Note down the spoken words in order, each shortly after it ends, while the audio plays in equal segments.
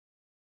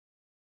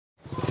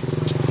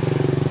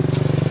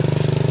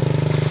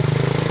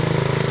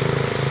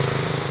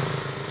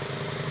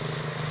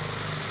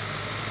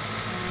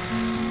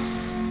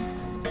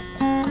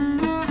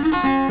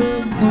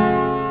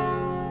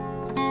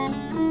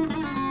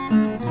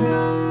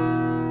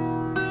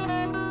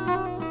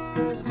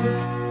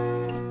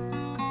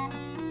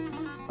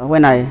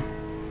when I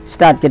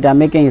start guitar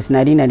making is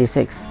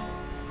 1996.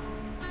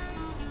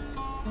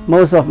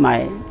 Most of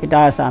my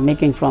guitars are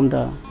making from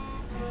the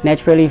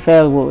naturally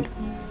felled wood,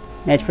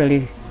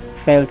 naturally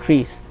felled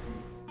trees.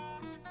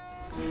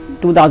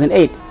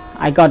 2008,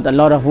 I got a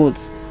lot of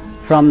woods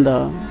from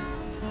the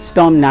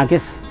Cyclone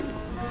Nargis.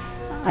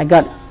 I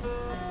got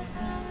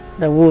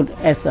the wood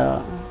as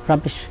a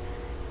rubbish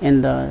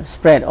in the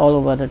spread all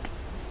over the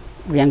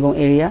Yangon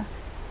area.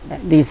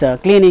 These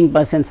cleaning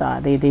persons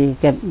they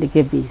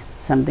give me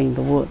something,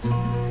 the woods.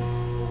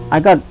 I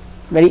got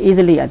very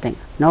easily, I think.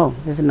 No,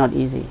 this is not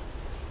easy.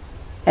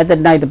 At that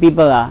night, the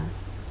people are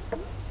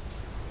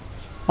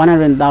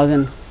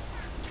 100,000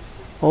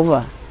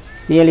 over,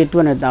 nearly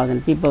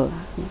 200,000 people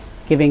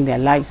giving their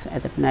lives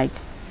at that night.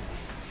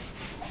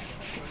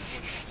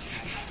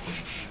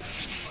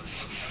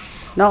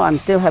 No, I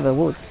still have the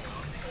woods.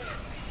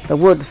 The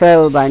wood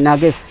fell by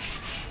Nargis.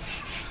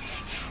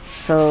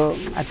 So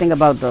I think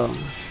about the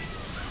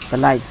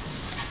lives.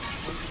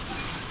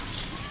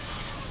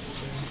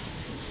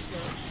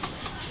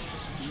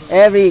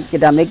 Every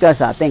guitar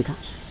makers, I think,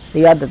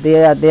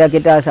 their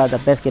guitars are the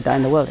best guitar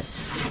in the world.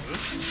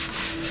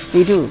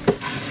 Me too.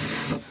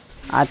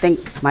 I think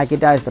my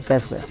guitar is the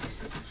best way.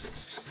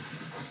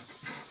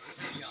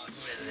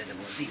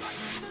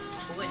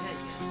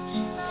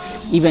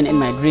 Even in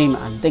my dream,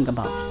 I think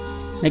about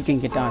making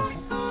guitars.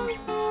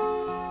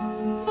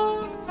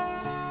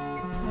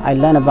 I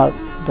learn about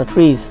the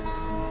trees,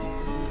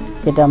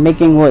 guitar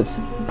making woods.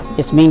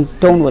 It means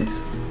tone woods.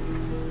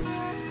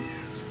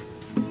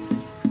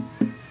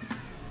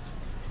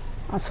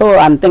 So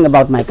I'm thinking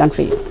about my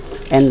country,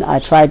 and I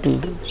try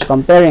to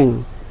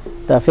comparing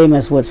the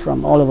famous woods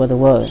from all over the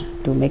world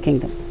to making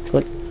them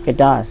good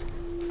guitars.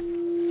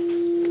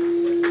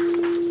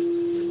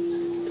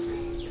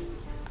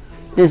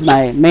 This is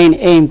my main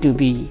aim, to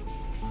be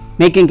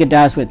making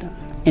guitars with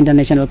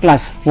international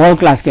class, world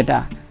class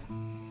guitar.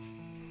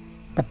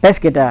 The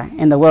best guitar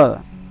in the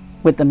world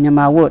with the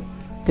Myanmar wood.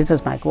 This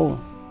is my goal.